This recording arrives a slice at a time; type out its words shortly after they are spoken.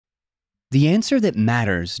The answer that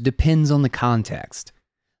matters depends on the context.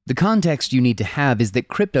 The context you need to have is that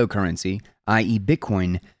cryptocurrency, i.e.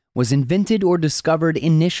 Bitcoin, was invented or discovered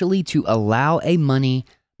initially to allow a money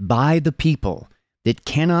by the people that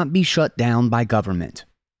cannot be shut down by government.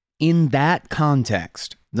 In that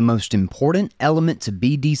context, the most important element to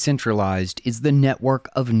be decentralized is the network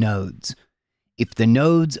of nodes. If the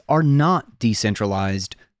nodes are not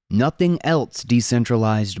decentralized, nothing else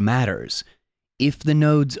decentralized matters. If the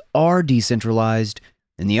nodes are decentralized,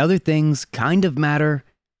 then the other things kind of matter,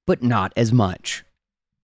 but not as much.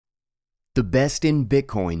 The best in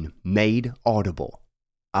Bitcoin made audible.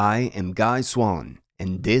 I am Guy Swan,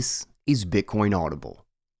 and this is Bitcoin Audible.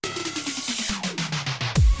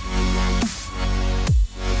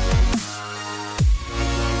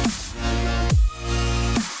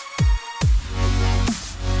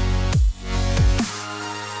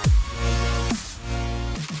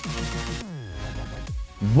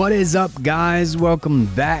 What is up, guys? Welcome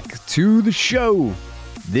back to the show.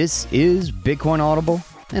 This is Bitcoin Audible,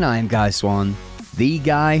 and I am Guy Swan, the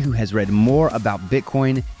guy who has read more about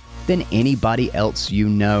Bitcoin than anybody else you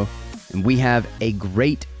know. And we have a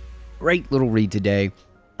great little read today.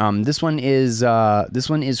 This one is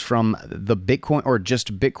from the Bitcoin, or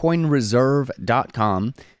just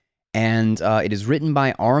BitcoinReserve.com, and it is written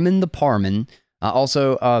by Arman the Parman.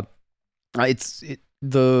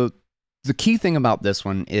 The key thing about this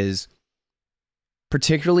one is,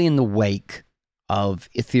 particularly in the wake of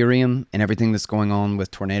Ethereum and everything that's going on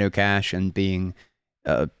with Tornado Cash and being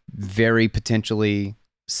very potentially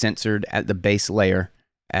censored at the base layer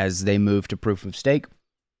as they move to proof of stake,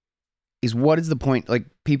 is what is the point? Like,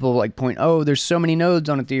 people point, oh, there's so many nodes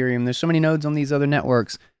on Ethereum, there's so many nodes on these other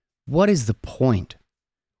networks. What is the point?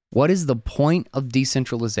 What is the point of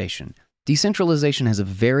decentralization? Decentralization has a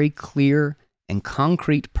very clear and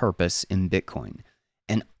concrete purpose in Bitcoin.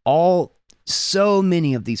 And so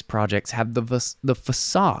many of these projects have the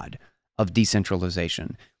facade of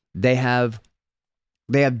decentralization. They have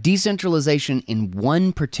decentralization in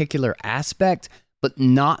one particular aspect, but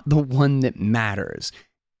not the one that matters.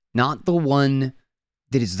 Not the one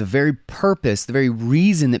that is the very purpose, the very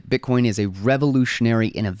reason that Bitcoin is a revolutionary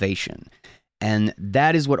innovation. And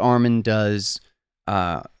that is what Arman does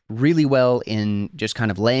really well in just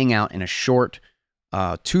kind of laying out in a short,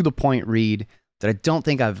 to the point read that I don't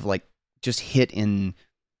think I've just hit in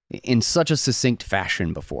such a succinct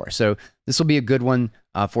fashion before. So this will be a good one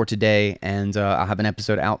for today, and I'll have an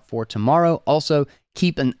episode out for tomorrow. Also,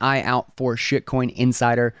 keep an eye out for Shitcoin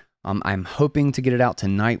Insider. I'm hoping to get it out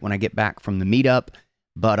tonight when I get back from the meetup,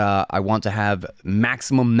 but I want to have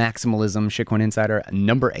Maximalism Shitcoin Insider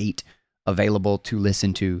number 8 available to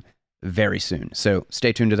listen to very soon. So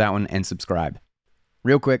stay tuned to that one and subscribe.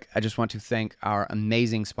 Real quick, I just want to thank our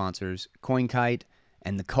amazing sponsors, CoinKite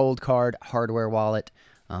and the Cold Card hardware wallet,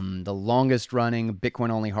 the longest running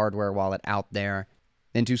Bitcoin-only hardware wallet out there.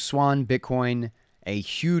 Then to Swan Bitcoin, a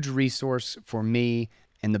huge resource for me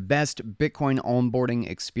and the best Bitcoin onboarding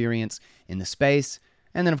experience in the space.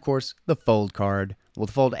 And then, of course, the Fold Card, well,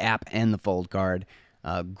 the Fold app and the Fold Card.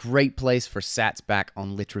 A great place for sats back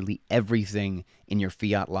on literally everything in your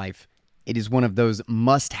fiat life. It is one of those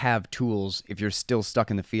must-have tools if you're still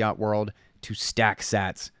stuck in the fiat world to stack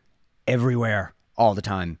sats everywhere, all the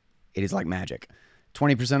time. It is like magic.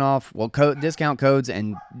 20% off, well, discount codes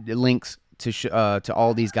and links to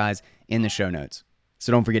all these guys in the show notes.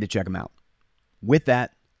 So don't forget to check them out. With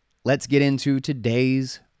that, let's get into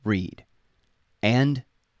today's read. And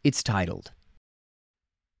it's titled,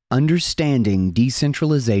 Understanding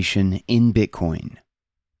Decentralization in Bitcoin.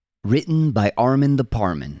 Written by Arman the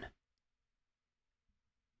Parman.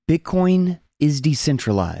 Bitcoin is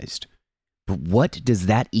decentralized, but what does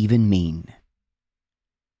that even mean?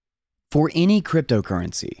 For any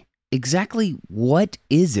cryptocurrency, exactly what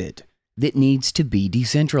is it that needs to be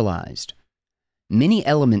decentralized? Many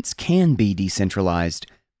elements can be decentralized,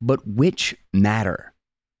 but which matter?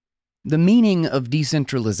 The meaning of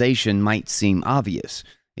decentralization might seem obvious.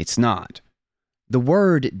 It's not. The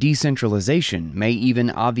word decentralization may even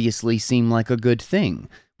obviously seem like a good thing,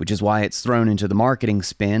 which is why it's thrown into the marketing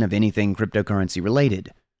spin of anything cryptocurrency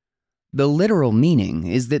related. The literal meaning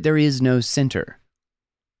is that there is no center.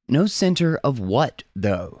 No center of what,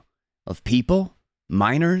 though? Of people?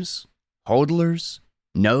 Miners? Hodlers?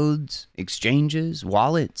 Nodes? Exchanges?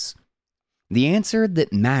 Wallets? The answer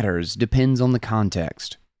that matters depends on the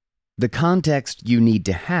context. The context you need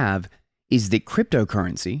to have is that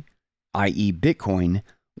cryptocurrency, i.e. Bitcoin,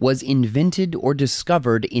 was invented or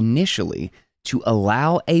discovered initially to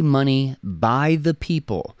allow a money by the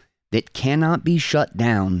people that cannot be shut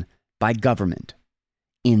down by government.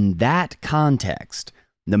 In that context,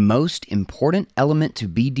 The most important element to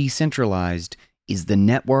be decentralized is the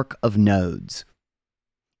network of nodes.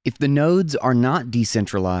 If the nodes are not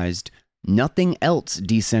decentralized, nothing else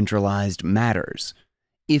decentralized matters.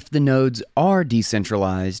 If the nodes are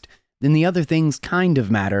decentralized, then the other things kind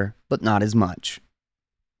of matter, but not as much.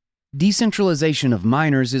 Decentralization of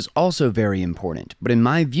miners is also very important, but in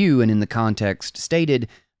my view and in the context stated,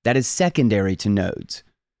 that is secondary to nodes.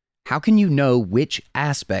 How can you know which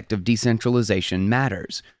aspect of decentralization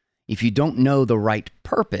matters if you don't know the right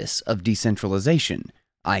purpose of decentralization,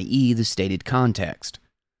 i.e., the stated context?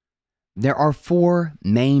 There are 4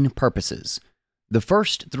 main purposes. The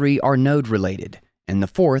first 3 are node related, and the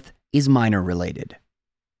 4th is miner related.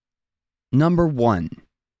 Number 1.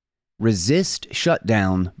 Resist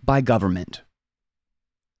shutdown by government.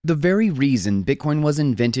 The very reason Bitcoin was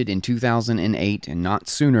invented in 2008 and not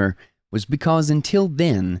sooner was because until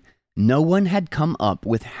then, no one had come up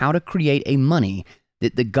with how to create a money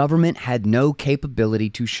that the government had no capability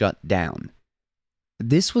to shut down.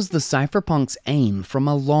 This was the cypherpunks' aim from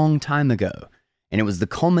a long time ago, and it was the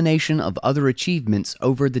culmination of other achievements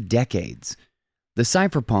over the decades. The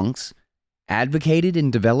cypherpunks advocated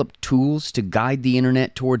and developed tools to guide the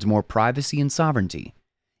internet towards more privacy and sovereignty,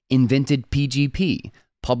 invented PGP,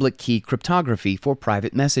 public key cryptography for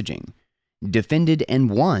private messaging, defended and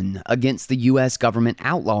won against the US government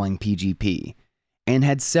outlawing PGP, and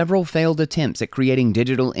had several failed attempts at creating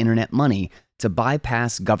digital internet money to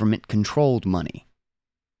bypass government-controlled money.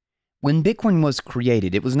 When Bitcoin was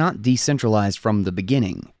created, it was not decentralized from the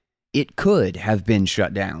beginning. It could have been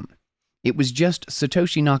shut down. It was just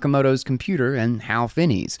Satoshi Nakamoto's computer and Hal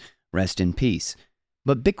Finney's, rest in peace.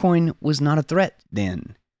 But Bitcoin was not a threat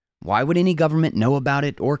then. Why would any government know about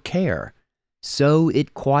it or care? So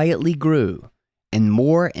it quietly grew, and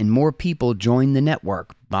more people joined the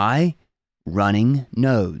network by running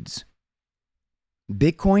nodes.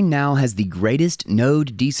 Bitcoin now has the greatest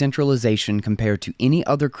node decentralization compared to any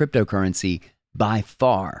other cryptocurrency by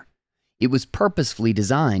far. It was purposefully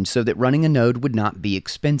designed so that running a node would not be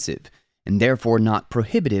expensive, and therefore not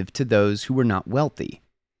prohibitive to those who were not wealthy.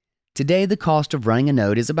 Today, the cost of running a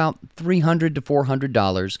node is about $300 to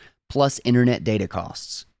 $400 plus internet data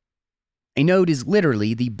costs. A node is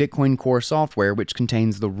literally the Bitcoin core software which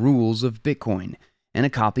contains the rules of Bitcoin and a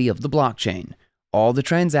copy of the blockchain, all the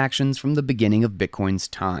transactions from the beginning of Bitcoin's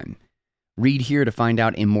time. Read here to find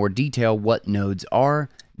out in more detail what nodes are,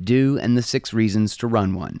 do, and the 6 reasons to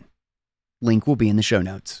run one. Link will be in the show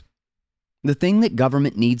notes. The thing that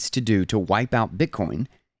government needs to do to wipe out Bitcoin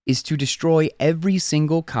is to destroy every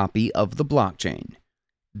single copy of the blockchain.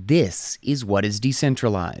 This is what is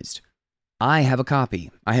decentralized. I have a copy.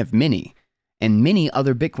 I have many. And many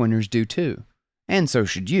other Bitcoiners do too. And so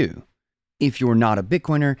should you. If you're not a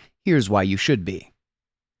Bitcoiner, here's why you should be.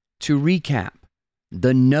 To recap,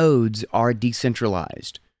 the nodes are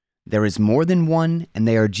decentralized. There is more than one, and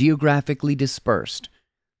they are geographically dispersed.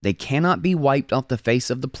 They cannot be wiped off the face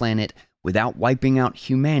of the planet without wiping out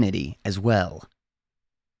humanity as well.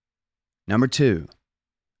 Number 2.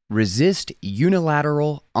 Resist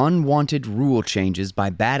unilateral, unwanted rule changes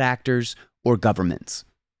by bad actors or governments.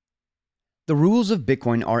 The rules of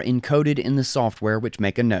Bitcoin are encoded in the software which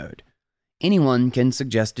make a node. Anyone can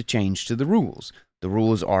suggest a change to the rules. The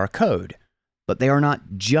rules are code, but they are not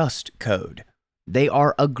just code. They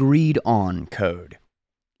are agreed on code.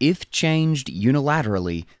 If changed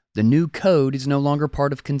unilaterally, the new code is no longer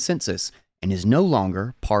part of consensus and is no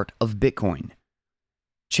longer part of Bitcoin.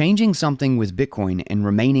 Changing something with Bitcoin and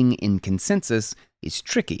remaining in consensus is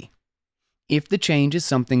tricky. If the change is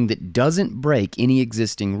something that doesn't break any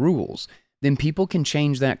existing rules, then people can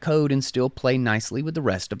change that code and still play nicely with the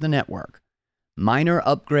rest of the network. Minor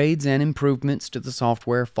upgrades and improvements to the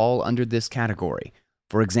software fall under this category.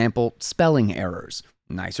 For example, spelling errors,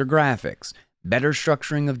 nicer graphics, better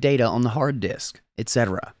structuring of data on the hard disk,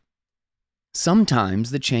 etc.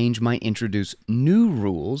 Sometimes the change might introduce new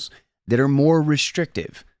rules that are more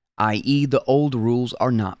restrictive, i.e., the old rules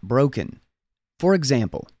are not broken. For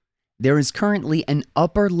example, there is currently an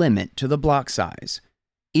upper limit to the block size.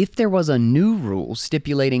 If there was a new rule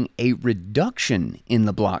stipulating a reduction in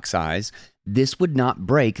the block size, this would not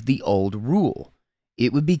break the old rule.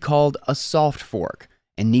 It would be called a soft fork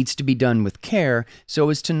and needs to be done with care so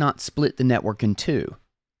as to not split the network in two.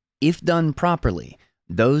 If done properly,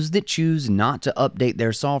 those that choose not to update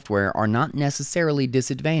their software are not necessarily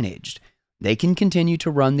disadvantaged. They can continue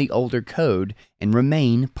to run the older code and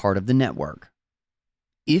remain part of the network.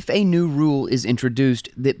 If a new rule is introduced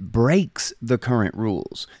that breaks the current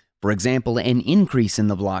rules, for example, an increase in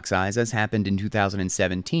the block size as happened in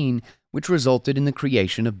 2017, which resulted in the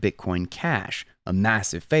creation of Bitcoin Cash, a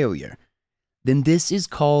massive failure, then this is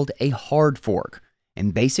called a hard fork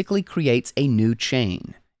and basically creates a new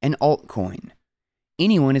chain, an altcoin.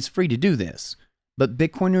 Anyone is free to do this, but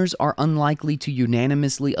Bitcoiners are unlikely to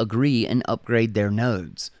unanimously agree and upgrade their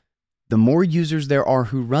nodes. The more users there are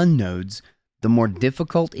who run nodes, the more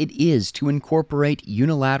difficult it is to incorporate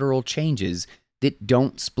unilateral changes that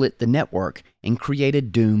don't split the network and create a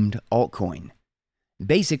doomed altcoin.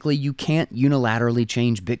 Basically, you can't unilaterally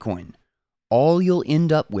change Bitcoin. All you'll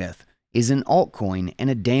end up with is an altcoin and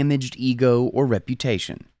a damaged ego or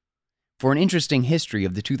reputation. For an interesting history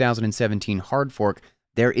of the 2017 hard fork,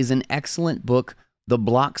 there is an excellent book, The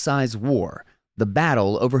Block Size War, The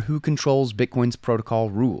Battle Over Who Controls Bitcoin's Protocol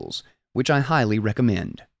Rules, which I highly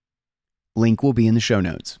recommend. Link will be in the show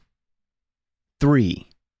notes. 3.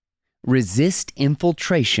 Resist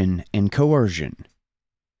infiltration and coercion.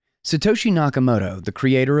 Satoshi Nakamoto, the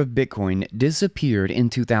creator of Bitcoin, disappeared in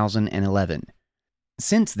 2011.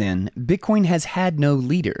 Since then, Bitcoin has had no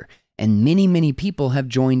leader, and many people have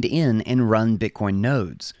joined in and run Bitcoin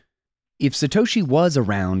nodes. If Satoshi was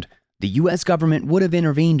around, the US government would have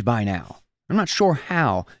intervened by now. I'm not sure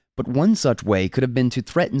how, but one such way could have been to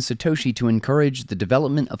threaten Satoshi to encourage the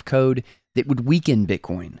development of code that would weaken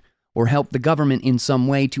Bitcoin, or help the government in some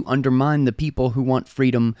way to undermine the people who want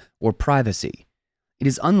freedom or privacy. It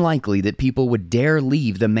is unlikely that people would dare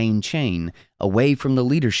leave the main chain away from the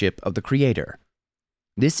leadership of the creator.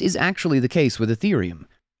 This is actually the case with Ethereum.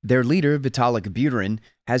 Their leader, Vitalik Buterin,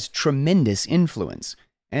 has tremendous influence,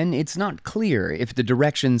 and it's not clear if the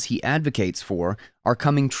directions he advocates for are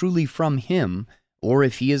coming truly from him, or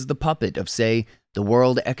if he is the puppet of, say, the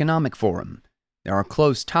World Economic Forum. There are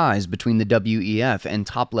close ties between the WEF and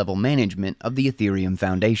top-level management of the Ethereum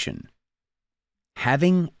Foundation.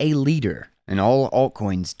 Having a leader, and all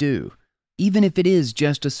altcoins do, even if it is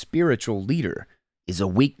just a spiritual leader, is a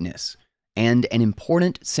weakness and an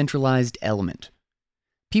important centralized element.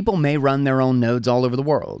 People may run their own nodes all over the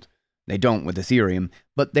world. They don't with Ethereum,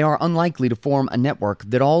 but they are unlikely to form a network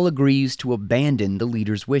that all agrees to abandon the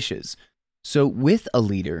leader's wishes. So with a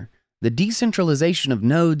leader, the decentralization of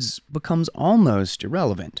nodes becomes almost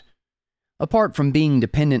irrelevant. Apart from being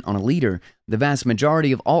dependent on a leader, the vast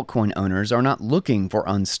majority of altcoin owners are not looking for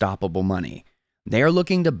unstoppable money. They are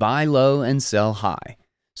looking to buy low and sell high.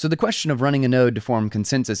 So the question of running a node to form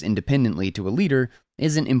consensus independently to a leader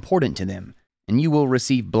isn't important to them, and you will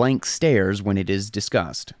receive blank stares when it is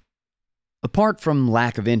discussed. Apart from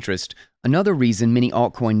lack of interest, another reason many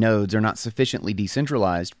altcoin nodes are not sufficiently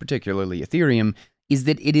decentralized, particularly Ethereum, is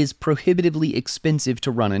that it is prohibitively expensive to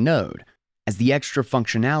run a node, as the extra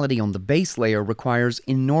functionality on the base layer requires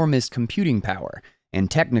enormous computing power and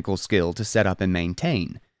technical skill to set up and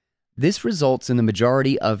maintain. This results in the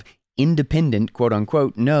majority of independent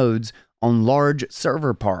quote-unquote nodes on large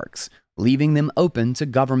server parks, leaving them open to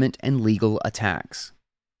government and legal attacks.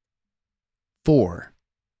 4.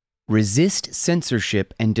 Resist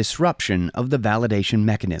censorship and disruption of the validation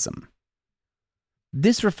mechanism.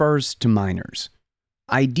 This refers to miners.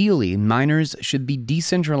 Ideally, miners should be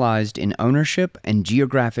decentralized in ownership and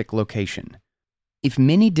geographic location. If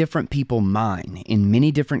many different people mine in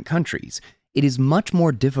many different countries, it is much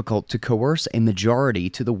more difficult to coerce a majority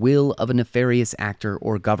to the will of a nefarious actor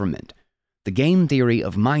or government. The game theory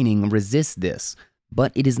of mining resists this,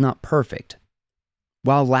 but it is not perfect.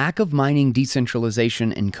 While lack of mining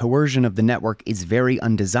decentralization and coercion of the network is very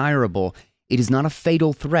undesirable, it is not a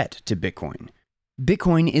fatal threat to Bitcoin.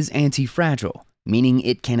 Bitcoin is anti-fragile, meaning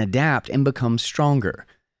it can adapt and become stronger,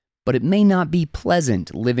 but it may not be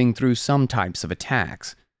pleasant living through some types of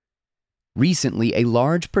attacks. Recently, a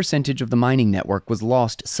large percentage of the mining network was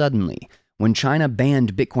lost suddenly when China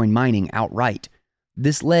banned Bitcoin mining outright.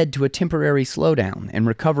 This led to a temporary slowdown and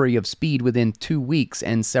recovery of speed within 2 weeks,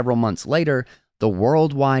 and several months later, the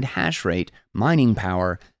worldwide hash rate, mining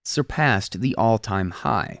power, surpassed the all-time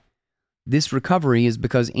high. This recovery is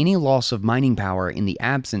because any loss of mining power in the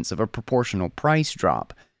absence of a proportional price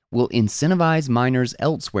drop will incentivize miners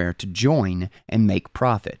elsewhere to join and make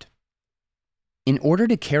profit. In order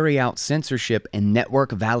to carry out censorship and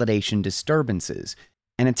network validation disturbances,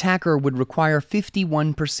 an attacker would require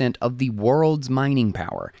 51% of the world's mining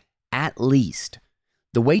power, at least.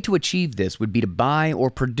 The way to achieve this would be to buy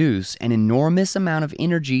or produce an enormous amount of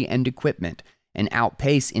energy and equipment and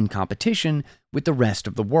outpace in competition with the rest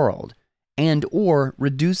of the world, and or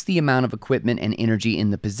reduce the amount of equipment and energy in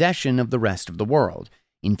the possession of the rest of the world.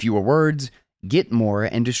 In fewer words, get more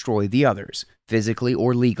and destroy the others, physically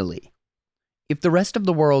or legally. If the rest of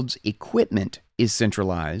the world's equipment is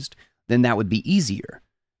centralized, then that would be easier.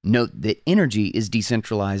 Note that energy is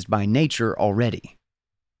decentralized by nature already.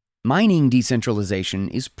 Mining decentralization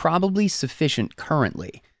is probably sufficient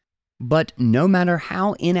currently. But no matter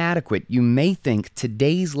how inadequate you may think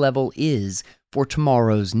today's level is for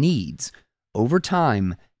tomorrow's needs, over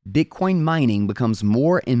time, Bitcoin mining becomes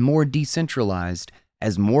more and more decentralized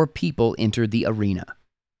as more people enter the arena.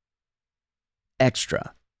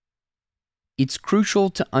 Extra. It's crucial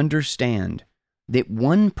to understand that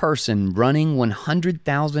one person running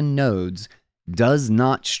 100,000 nodes does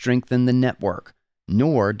not strengthen the network,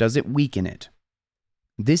 nor does it weaken it.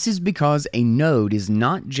 This is because a node is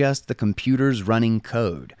not just the computer's running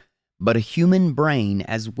code, but a human brain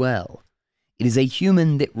as well. It is a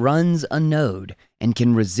human that runs a node and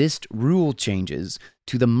can resist rule changes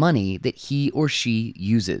to the money that he or she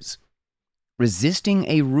uses. Resisting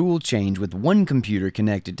a rule change with one computer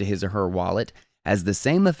connected to his or her wallet has the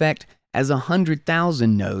same effect as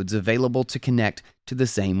 100,000 nodes available to connect to the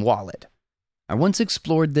same wallet. I once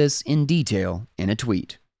explored this in detail in a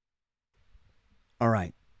tweet. All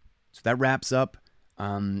right, so that wraps up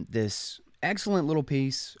this excellent little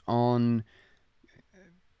piece on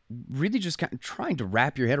really just kind of trying to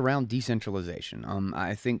wrap your head around decentralization.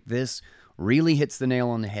 I think this really hits the nail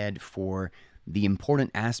on the head for the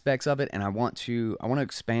important aspects of it, and I want to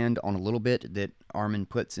expand on a little bit that Arman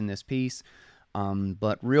puts in this piece.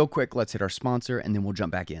 But real quick, let's hit our sponsor, and then we'll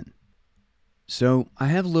jump back in. So I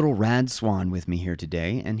have little Rad Swan with me here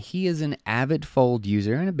today, and he is an avid Fold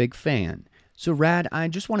user and a big fan. So Rad, I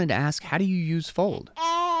just wanted to ask, how do you use Fold?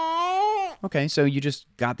 Okay, so you just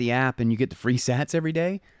got the app and you get the free sats every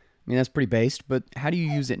day? I mean, that's pretty based, but how do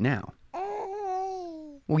you use it now?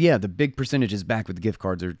 Well, yeah, the big percentages back with gift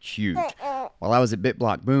cards are huge. While I was at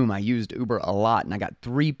BitBlock Boom, I used Uber a lot, and I got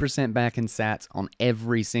 3% back in sats on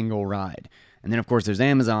every single ride. And then, of course, there's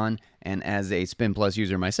Amazon, and as a Spin Plus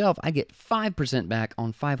user myself, I get 5% back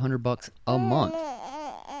on $500 a month.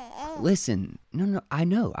 Listen, no, I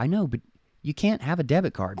know, but you can't have a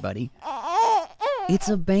debit card, buddy. It's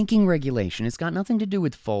a banking regulation. It's got nothing to do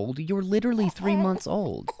with Fold. You're literally 3 months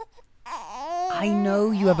old. I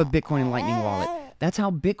know you have a Bitcoin Lightning wallet. That's how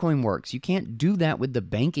Bitcoin works. You can't do that with the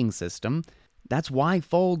banking system. That's why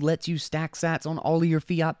Fold lets you stack sats on all of your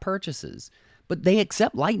fiat purchases. But they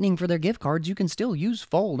accept Lightning for their gift cards. You can still use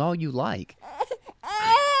Fold all you like.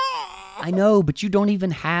 I know, but you don't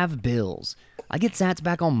even have bills. I get sats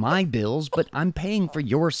back on my bills, but I'm paying for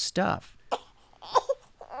your stuff.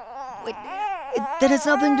 Wait, that has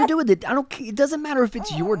nothing to do with it. It doesn't matter if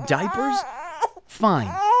it's your diapers. Fine,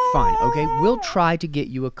 okay? We'll try to get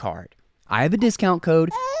you a card. I have a discount code,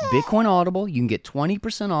 Bitcoin Audible. You can get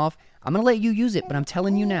 20% off. I'm going to let you use it, but I'm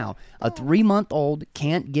telling you now, a 3-month-old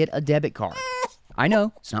can't get a debit card. I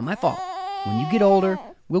know, it's not my fault. When you get older,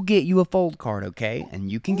 we'll get you a Fold card, okay?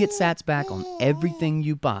 And you can get sats back on everything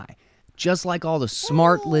you buy, just like all the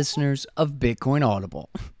smart listeners of Bitcoin Audible.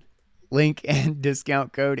 Link and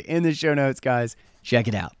discount code in the show notes, guys. Check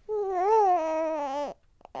it out.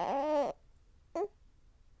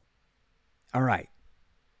 All right.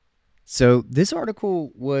 So this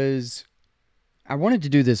article I wanted to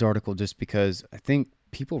do this article just because I think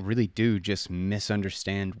people really do just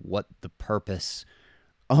misunderstand what the purpose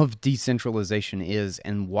of decentralization is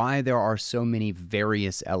and why there are so many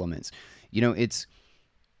various elements. You know, it's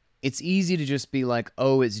easy to just be like,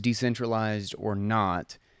 oh, it's decentralized or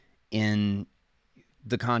not in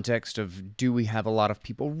the context of, do we have a lot of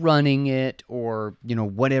people running it or,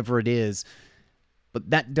 whatever it is. But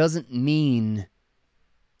that doesn't mean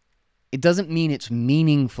it's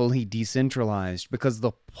meaningfully decentralized, because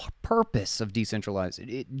the purpose of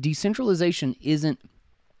decentralization isn't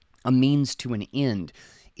a means to an end.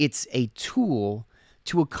 It's a tool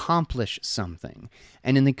to accomplish something.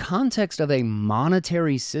 And in the context of a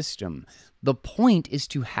monetary system, the point is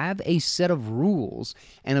to have a set of rules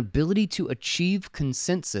and ability to achieve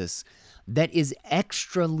consensus that is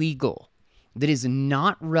extra legal, that is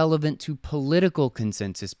not relevant to political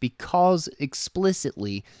consensus, because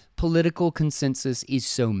explicitly political consensus is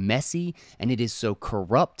so messy and it is so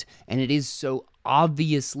corrupt and it is so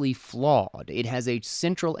obviously flawed. It has a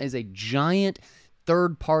giant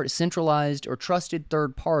centralized or trusted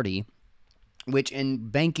third party, which in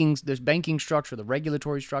banking, there's banking structure, the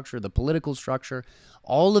regulatory structure, the political structure,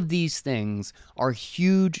 all of these things are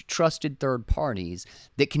huge trusted third parties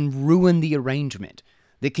that can ruin the arrangement,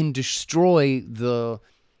 that can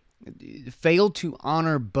fail to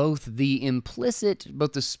honor both the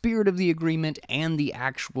spirit of the agreement and the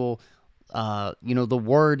actual,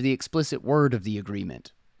 the explicit word of the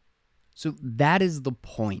agreement. So that is the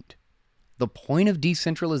point. The point of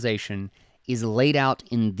decentralization is laid out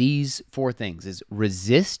in these 4 things: is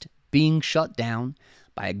resist being shut down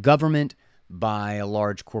by a government, by a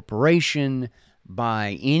large corporation,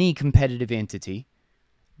 by any competitive entity,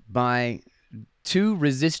 by 2,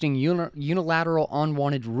 resisting unilateral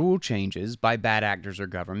unwanted rule changes by bad actors or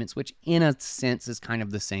governments, which in a sense is kind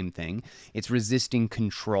of the same thing. It's resisting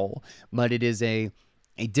control, but it is a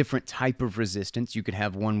different type of resistance. You could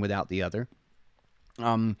have one without the other.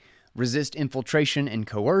 Resist infiltration and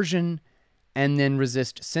coercion, and then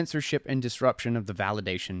resist censorship and disruption of the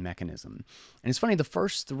validation mechanism. And it's funny, the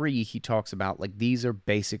first 3 he talks about, like, these are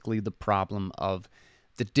basically the problem of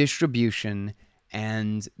the distribution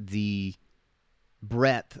and the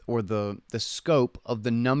breadth or the scope of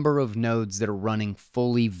the number of nodes that are running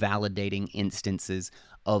fully validating instances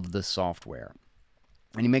of the software.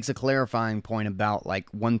 And he makes a clarifying point about, like,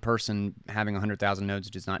 one person having 100,000 nodes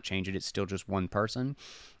does not change it. It's still just one person.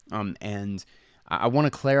 And I want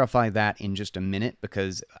to clarify that in just a minute,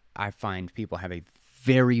 because I find people have a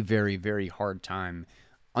very, very, very hard time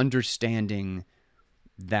understanding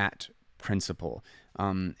that principle.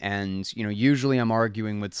 And, usually I'm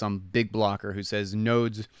arguing with some big blocker who says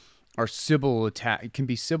nodes are can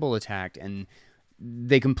be Sybil attacked, and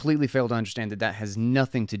they completely fail to understand that that has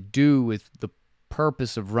nothing to do with the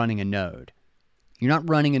purpose of running a node. You're not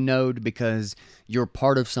running a node because you're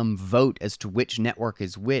part of some vote as to which network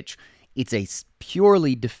is which. It's a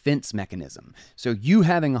purely defense mechanism. So you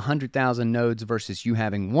having 100,000 nodes versus you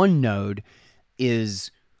having one node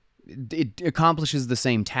it accomplishes the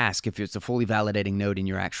same task if it's a fully validating node and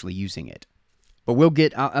you're actually using it. But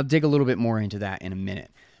I'll dig a little bit more into that in a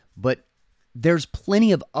minute. But there's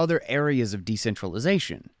plenty of other areas of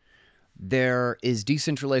decentralization. There is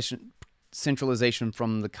decentralization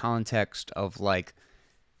from the context of, like,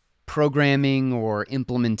 programming or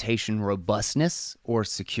implementation robustness or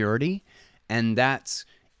security, and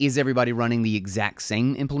is everybody running the exact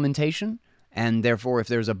same implementation? And therefore, if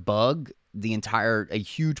there's a bug, a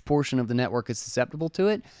huge portion of the network is susceptible to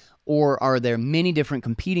it? Or are there many different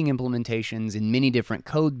competing implementations in many different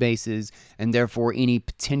code bases, and therefore any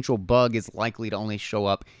potential bug is likely to only show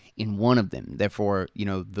up in one of them? Therefore,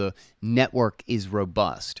 the network is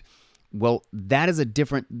robust. Well, none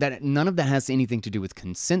of that has anything to do with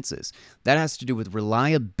consensus. That has to do with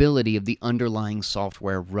reliability of the underlying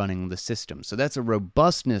software running the system. So that's a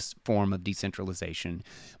robustness form of decentralization.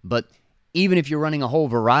 But even if you're running a whole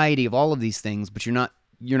variety of all of these things, but you're not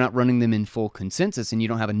running them in full consensus, and you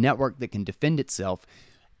don't have a network that can defend itself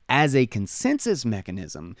as a consensus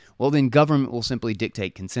mechanism, well, then government will simply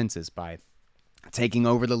dictate consensus by taking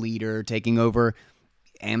over the leader, taking over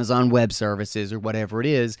Amazon Web Services or whatever it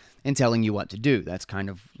is, and telling you what to do. That's kind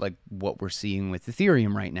of like what we're seeing with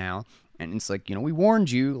Ethereum right now. And it's like, we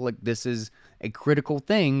warned you, like, this is a critical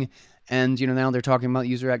thing. And, now they're talking about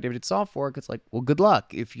user-activated soft fork. It's like, well, good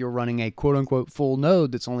luck if you're running a quote-unquote full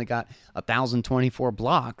node that's only got 1,024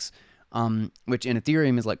 blocks, which in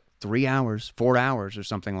Ethereum is like 3 hours, 4 hours or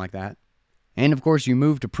something like that. And, of course, you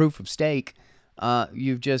move to proof of stake.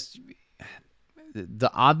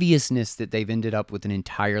 The obviousness that they've ended up with an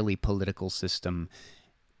entirely political system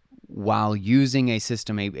while using a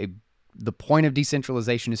system, the point of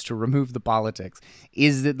decentralization is to remove the politics,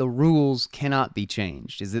 is that the rules cannot be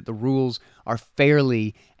changed, is that the rules are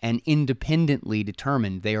fairly and independently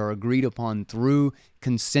determined. They are agreed upon through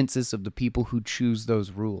consensus of the people who choose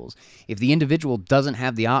those rules. If the individual doesn't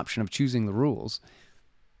have the option of choosing the rules,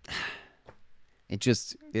 it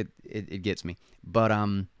gets me. But,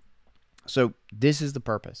 so this is the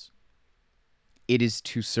purpose. It is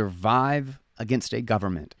to survive against a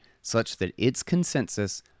government such that its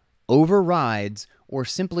consensus overrides, or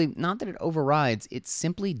simply, not that it overrides, it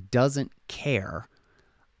simply doesn't care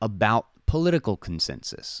about political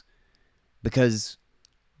consensus. Because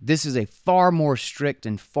this is a far more strict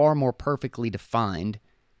and far more perfectly defined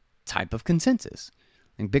type of consensus.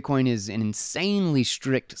 And Bitcoin is an insanely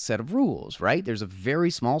strict set of rules, right? There's a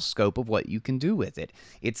very small scope of what you can do with it.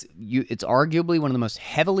 It's arguably one of the most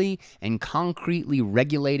heavily and concretely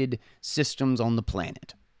regulated systems on the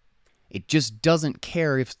planet. It just doesn't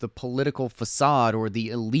care if the political facade or the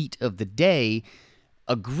elite of the day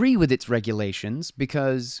agree with its regulations,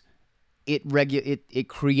 because it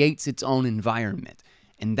creates its own environment.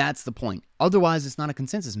 And that's the point. Otherwise, it's not a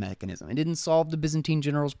consensus mechanism. It didn't solve the Byzantine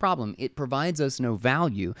generals' problem. It provides us no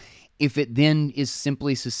value if it then is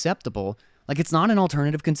simply susceptible. Like, it's not an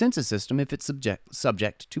alternative consensus system if it's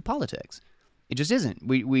subject to politics. It just isn't.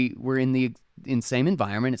 We're in the same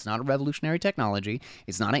environment. It's not a revolutionary technology.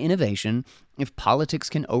 It's not an innovation if politics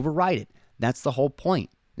can override it. That's the whole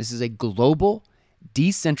point. This is a global,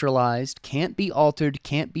 decentralized, can't be altered,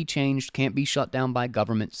 can't be changed, can't be shut down by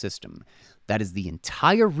government system. That is the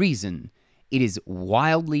entire reason it is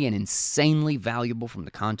wildly and insanely valuable from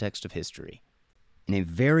the context of history. In a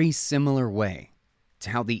very similar way, to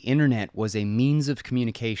how the internet was a means of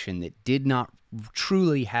communication that did not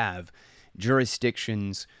truly have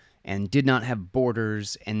jurisdictions and did not have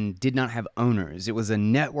borders and did not have owners. It was a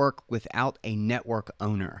network without a network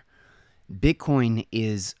owner. Bitcoin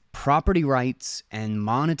is property rights and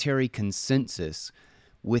monetary consensus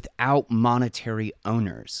without monetary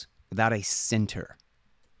owners, without a center.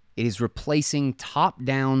 It is replacing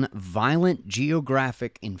top-down violent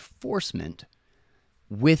geographic enforcement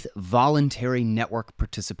with voluntary network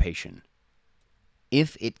participation.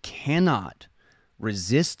 If it cannot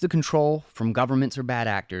resist the control from governments or bad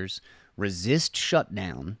actors, resist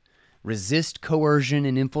shutdown, resist coercion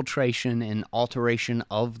and infiltration and alteration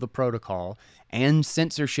of the protocol, and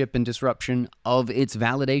censorship and disruption of its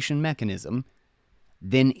validation mechanism,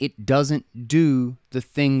 then it doesn't do the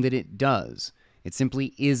thing that it does. It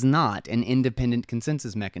simply is not an independent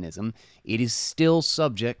consensus mechanism. It is still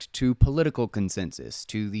subject to political consensus,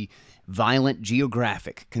 to the violent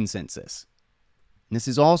geographic consensus. And this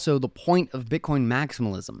is also the point of Bitcoin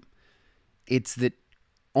maximalism. It's that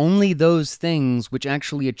only those things which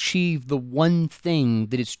actually achieve the one thing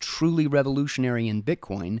that is truly revolutionary in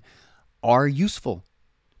Bitcoin are useful.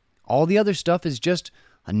 All the other stuff is just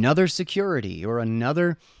another security or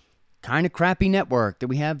another kind of crappy network that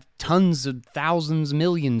we have tons of thousands,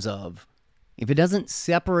 millions of. If it doesn't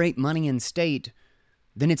separate money and state,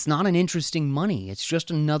 then it's not an interesting money. It's just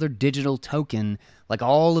another digital token, like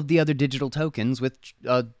all of the other digital tokens with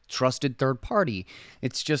a trusted third party.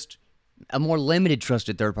 It's just a more limited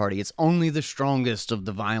trusted third party. It's only the strongest of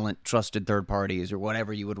the violent trusted third parties, or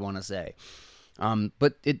whatever you would want to say.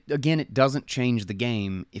 But it doesn't change the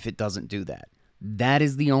game if it doesn't do that. That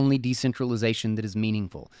is the only decentralization that is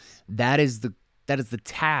meaningful. That is the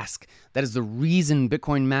task. That is the reason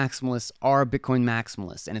Bitcoin maximalists are Bitcoin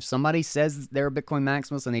maximalists. And if somebody says they're a Bitcoin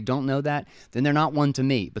maximalist and they don't know that, then they're not one to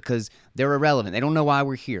me, because they're irrelevant. They don't know why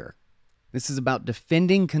we're here. This is about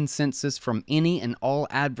defending consensus from any and all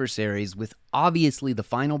adversaries, with obviously the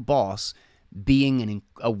final boss being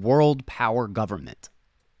a world power government.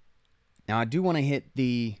 Now, I do want to hit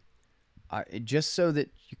just so that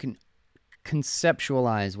you can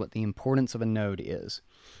conceptualize what the importance of a node is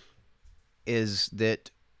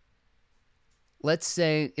that, let's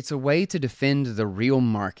say it's a way to defend the real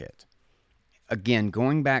market. Again,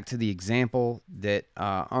 going back to the example that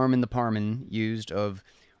Arman the Parman used of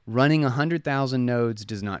running 100,000 nodes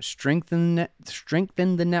does not strengthen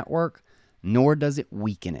the network, nor does it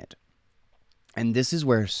weaken it. And this is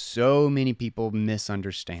where so many people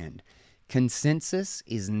misunderstand. Consensus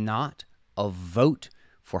is not a vote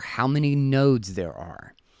for how many nodes there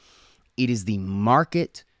are. It is the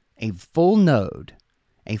market. A full node,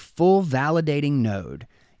 a full validating node,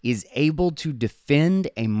 is able to defend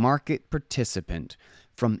a market participant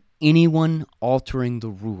from anyone altering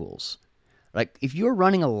the rules. Like, if you're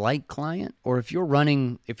running a light client, or if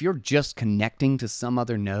you're just connecting to some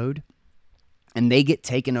other node, and they get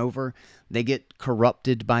taken over, they get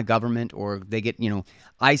corrupted by government, or they get,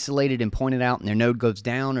 isolated and pointed out and their node goes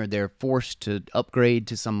down, or they're forced to upgrade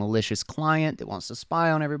to some malicious client that wants to spy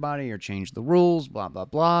on everybody or change the rules, blah, blah,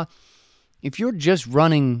 blah. If you're just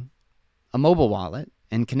running a mobile wallet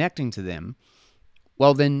and connecting to them,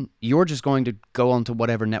 well, then you're just going to go onto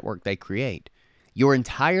whatever network they create. You're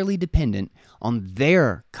entirely dependent on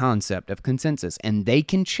their concept of consensus, and they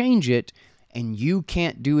can change it, and you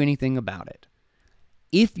can't do anything about it.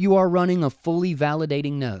 If you are running a fully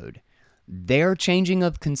validating node, their changing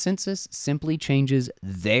of consensus simply changes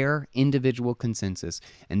their individual consensus,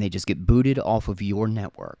 and they just get booted off of your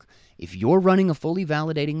network. If you're running a fully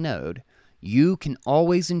validating node, you can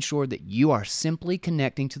always ensure that you are simply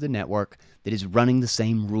connecting to the network that is running the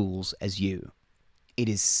same rules as you. It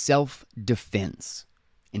is self-defense,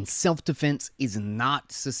 and self-defense is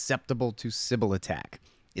not susceptible to Sybil attack.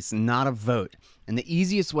 It's not a vote. And the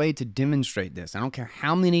easiest way to demonstrate this, I don't care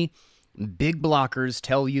how many big blockers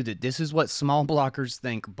tell you that this is what small blockers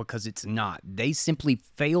think, because it's not. They simply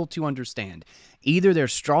fail to understand. Either they're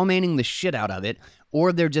strawmanning the shit out of it,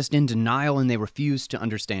 or they're just in denial and they refuse to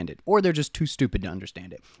understand it, or they're just too stupid to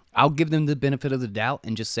understand it. I'll give them the benefit of the doubt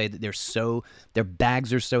and just say that their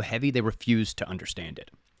bags are so heavy they refuse to understand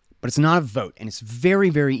it. But it's not a vote, and it's very,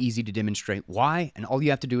 very easy to demonstrate why, and all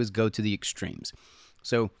you have to do is go to the extremes.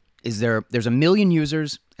 So there's a million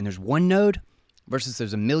users and there's one node, versus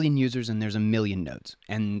there's a million users and there's a million nodes.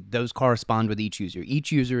 And those correspond with each user.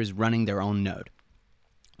 Each user is running their own node.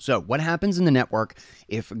 So what happens in the network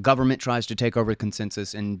if government tries to take over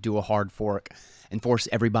consensus and do a hard fork and force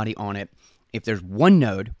everybody on it? If there's one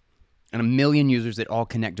node and a million users that all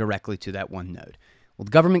connect directly to that one node, Well,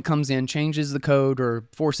 the government comes in, changes the code, or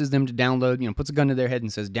forces them to download, puts a gun to their head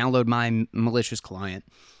and says, download my malicious client.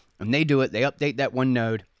 And they do it. They update that one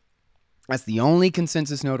node. That's the only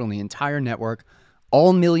consensus node on the entire network.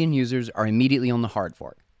 All million users are immediately on the hard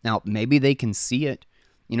fork. Now, maybe they can see it.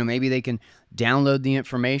 Maybe they can download the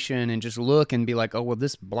information and just look and be like, oh, well,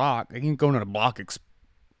 this block, I can go in a block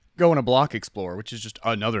explorer, which is just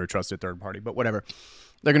another trusted third party, but whatever.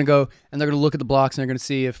 They're going to go and they're going to look at the blocks and they're going to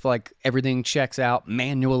see if everything checks out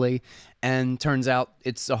manually, and turns out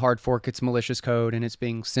it's a hard fork, it's malicious code, and it's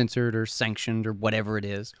being censored or sanctioned or whatever it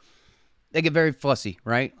is. They get very fussy,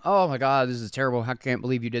 right? Oh my God, this is terrible. I can't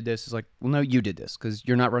believe you did this. It's like, well, no, you did this because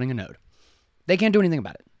you're not running a node. They can't do anything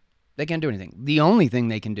about it. They can't do anything. The only thing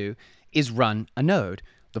they can do is run a node.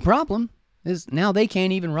 The problem is now they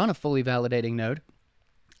can't even run a fully validating node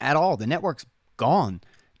at all. The network's gone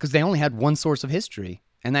because they only had one source of history,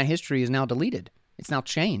 and that history is now deleted. It's now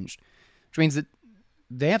changed, which means that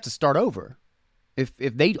they have to start over. If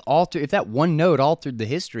that one node altered the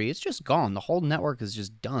history, it's just gone. The whole network is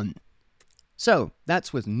just done. So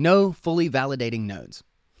that's with no fully validating nodes.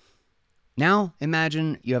 Now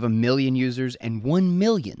imagine you have 1 million users and 1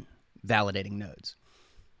 million validating nodes.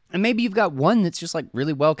 And maybe you've got one that's just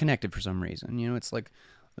really well connected for some reason. It's like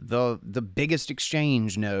the biggest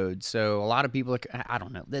exchange node. So a lot of people I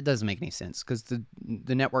don't know. That doesn't make any sense because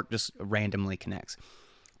the network just randomly connects.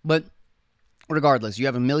 But regardless, you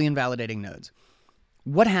have 1 million validating nodes.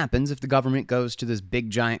 What happens if the government goes to this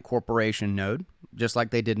big giant corporation node, just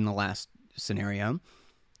like they did in the last scenario,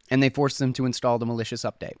 and they force them to install the malicious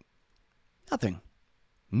update? Nothing.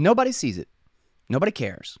 Nobody sees it. Nobody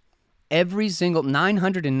cares. Every single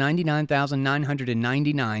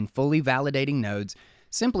 999,999 fully validating nodes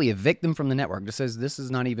simply evict them from the network. Just says, this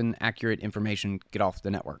is not even accurate information. Get off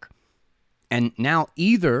the network. And now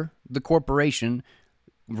either the corporation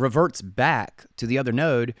reverts back to the other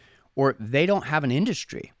node, or they don't have an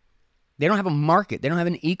industry. They don't have a market. They don't have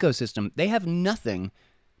an ecosystem. They have nothing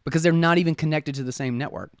because they're not even connected to the same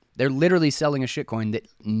network. They're literally selling a shitcoin that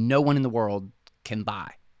no one in the world can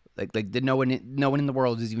buy. No one in the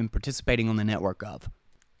world is even participating on the network of.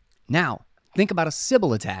 Now, think about a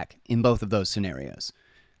Sybil attack in both of those scenarios.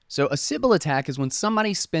 So a Sybil attack is when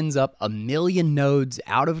somebody spins up 1 million nodes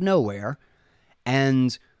out of nowhere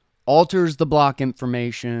and alters the block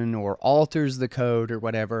information or alters the code or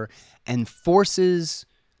whatever, and forces,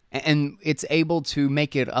 and it's able to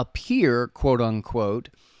make it appear, quote unquote,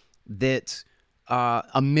 that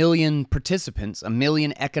 1 million participants, 1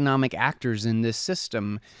 million economic actors in this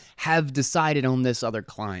system have decided on this other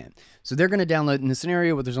client. So they're going to download, in the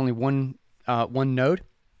scenario where there's only one node,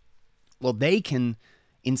 well, they can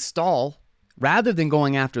install, rather than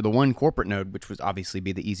going after the one corporate node, which would obviously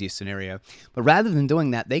be the easiest scenario, but rather than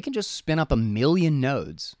doing that, they can just spin up 1 million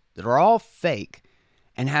nodes that are all fake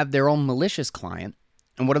and have their own malicious client.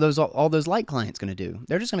 And what are all those light clients going to do?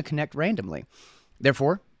 They're just going to connect randomly.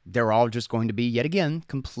 Therefore, they're all just going to be, yet again,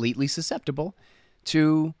 completely susceptible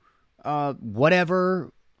to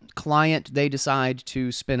whatever client they decide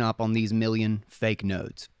to spin up on these 1 million fake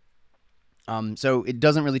nodes. So it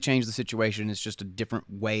doesn't really change the situation. It's just a different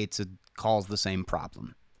way to cause the same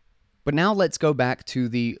problem. But now let's go back to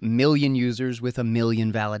the 1 million users with 1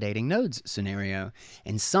 million validating nodes scenario.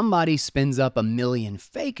 And somebody spins up 1 million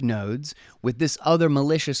fake nodes with this other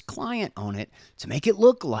malicious client on it to make it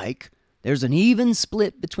look like there's an even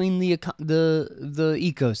split between the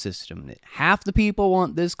ecosystem. That half the people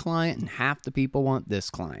want this client and half the people want this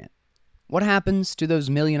client. What happens to those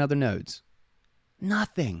 1 million other nodes?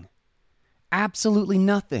 Nothing. Absolutely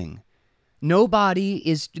nothing. Nobody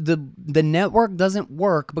is, the network doesn't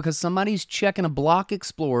work because somebody's checking a block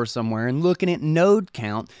explorer somewhere and looking at node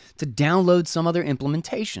count to download some other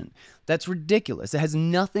implementation. That's ridiculous. It has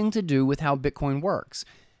nothing to do with how Bitcoin works.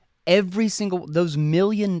 Those 1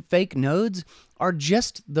 million fake nodes are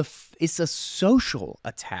just it's a social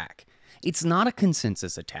attack. It's not a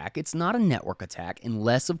consensus attack. It's not a network attack,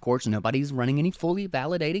 unless, of course, nobody's running any fully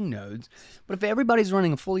validating nodes. But if everybody's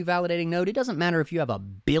running a fully validating node, it doesn't matter if you have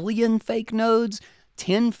 1 billion fake nodes,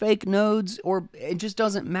 10 fake nodes, or it just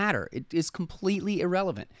doesn't matter. It is completely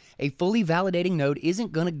irrelevant. A fully validating node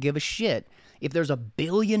isn't going to give a shit if there's 1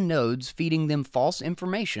 billion nodes feeding them false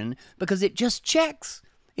information, because it just checks.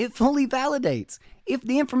 It fully validates. If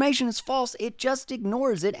the information is false, it just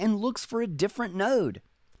ignores it and looks for a different node.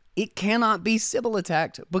 It cannot be Sybil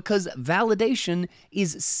attacked because validation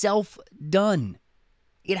is self-done.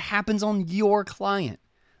 It happens on your client.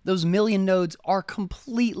 Those 1 million nodes are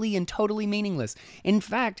completely and totally meaningless. In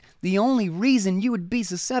fact, the only reason you would be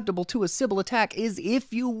susceptible to a Sybil attack is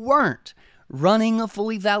if you weren't running a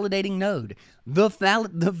fully validating node. The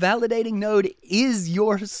validating node is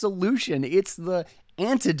your solution. It's the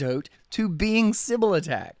antidote to being Sybil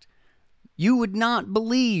attacked. You would not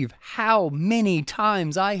believe how many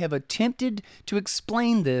times I have attempted to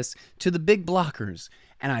explain this to the big blockers,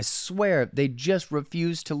 and I swear they just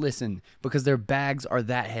refuse to listen because their bags are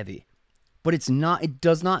that heavy. But it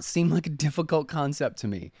does not seem like a difficult concept to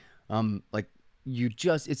me.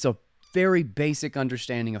 It's a very basic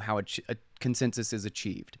understanding of how a consensus is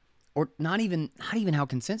achieved. Or not even how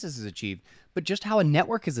consensus is achieved, but just how a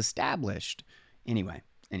network is established. Anyway.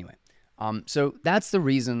 So that's the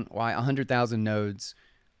reason why 100,000 nodes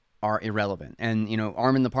are irrelevant. And,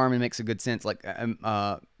 Arman the Parman makes a good sense,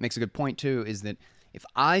 makes a good point too, is that if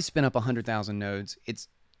I spin up 100,000 nodes, it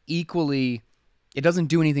doesn't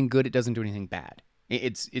do anything good, it doesn't do anything bad.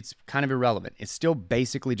 It's kind of irrelevant. It's still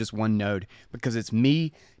basically just one node because it's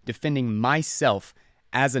me defending myself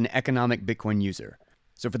as an economic Bitcoin user.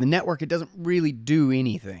 So for the network, it doesn't really do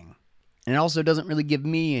anything. And it also doesn't really give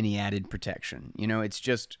me any added protection. It's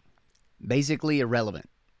just basically irrelevant.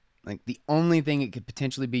 Like, the only thing it could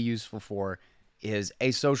potentially be useful for is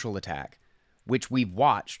a social attack, which we've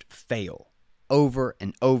watched fail over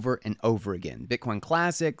and over and over again. Bitcoin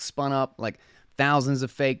Classic spun up like thousands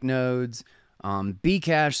of fake nodes.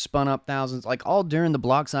 Bcash spun up thousands, like all during the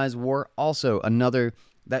block size war. Also another,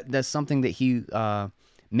 that's something that he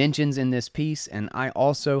mentions in this piece, and I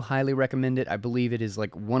also highly recommend it. I believe it is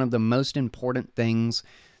like one of the most important things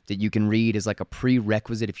that you can read as like a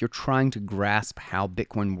prerequisite if you're trying to grasp how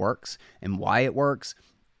Bitcoin works and why it works.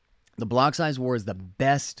 The block size war is the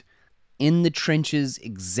best in the trenches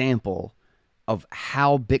example of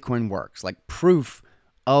how Bitcoin works, like proof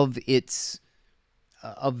of its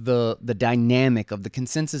of the dynamic, of the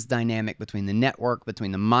consensus dynamic between the network,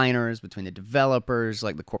 between the miners, between the developers,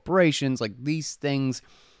 like the corporations. Like, these things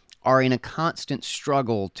are in a constant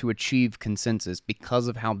struggle to achieve consensus because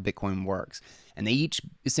of how Bitcoin works. And they each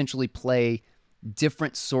essentially play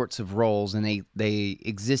different sorts of roles, and they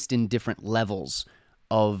exist in different levels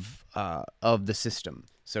of the system,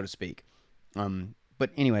 so to speak. But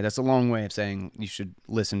anyway, that's a long way of saying you should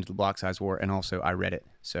listen to the block size war, and also I read it,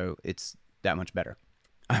 so it's that much better.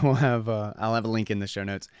 I'll have a link in the show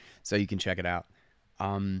notes so you can check it out.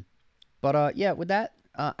 With that,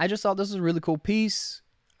 I just thought this was a really cool piece,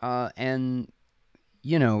 and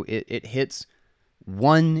it hits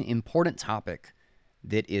one important topic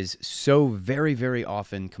that is so very, very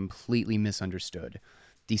often completely misunderstood.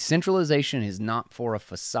 Decentralization is not for a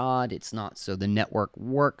facade. It's not so the network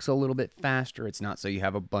works a little bit faster. It's not so you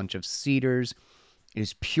have a bunch of seeders. It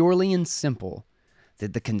is purely and simple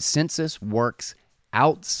that the consensus works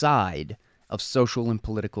outside of social and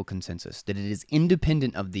political consensus, that it is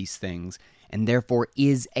independent of these things and therefore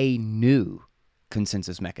is a new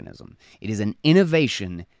consensus mechanism. It is an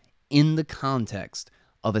innovation in the context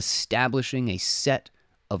of establishing a set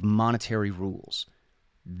of monetary rules.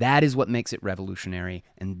 That is what makes it revolutionary,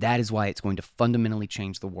 and that is why it's going to fundamentally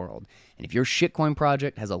change the world. And if your shitcoin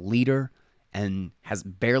project has a leader and has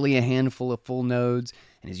barely a handful of full nodes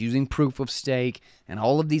and is using proof of stake and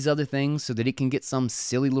all of these other things so that it can get some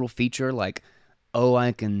silly little feature like, oh,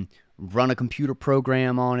 I can run a computer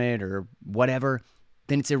program on it or whatever,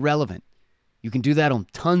 then it's irrelevant. You can do that on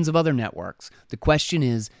tons of other networks. The question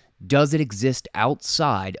is, does it exist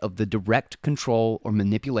outside of the direct control or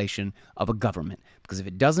manipulation of a government? Because if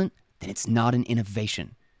it doesn't, then it's not an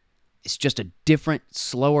innovation. It's just a different,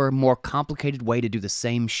 slower, more complicated way to do the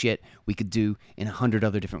same shit we could do in 100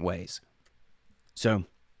 other different ways. So,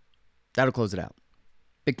 that'll close it out.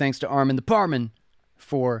 Big thanks to Arman the Parman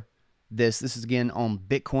for this. This is again on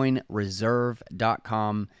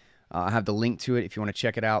bitcoinreserve.com. I have the link to it if you want to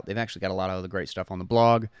check it out. They've actually got a lot of other great stuff on the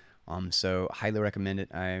blog. So highly recommend it.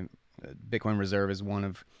 Bitcoin Reserve is one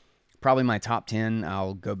of probably my top 10.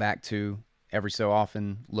 I'll go back to every so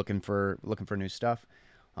often looking for new stuff.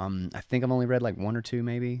 I think I've only read like one or two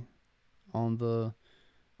maybe on the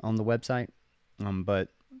website. But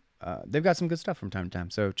they've got some good stuff from time to time.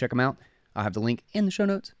 So check them out. I'll have the link in the show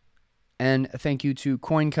notes. And thank you to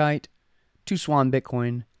CoinKite, to Swan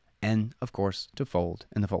Bitcoin, and of course to Fold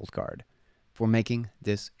and the Fold Card for making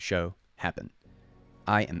this show happen.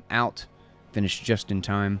 I am out, finished just in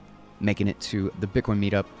time, making it to the Bitcoin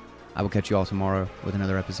meetup. I will catch you all tomorrow with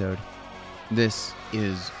another episode. This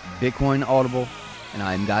is Bitcoin Audible, and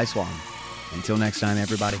I am Guy Swan. Until next time,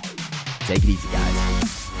 everybody, take it easy, guys.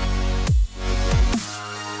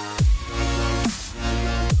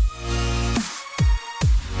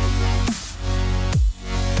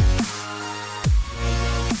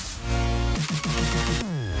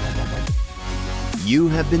 You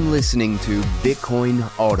have been listening to Bitcoin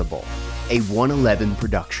Audible, a 111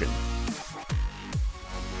 production.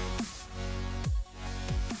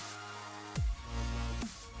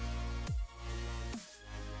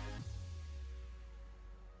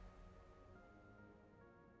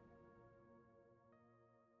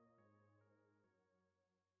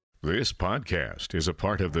 This podcast is a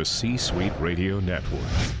part of the C-Suite Radio Network.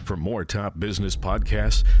 For more top business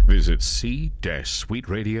podcasts, visit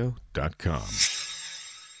c-suiteradio.com.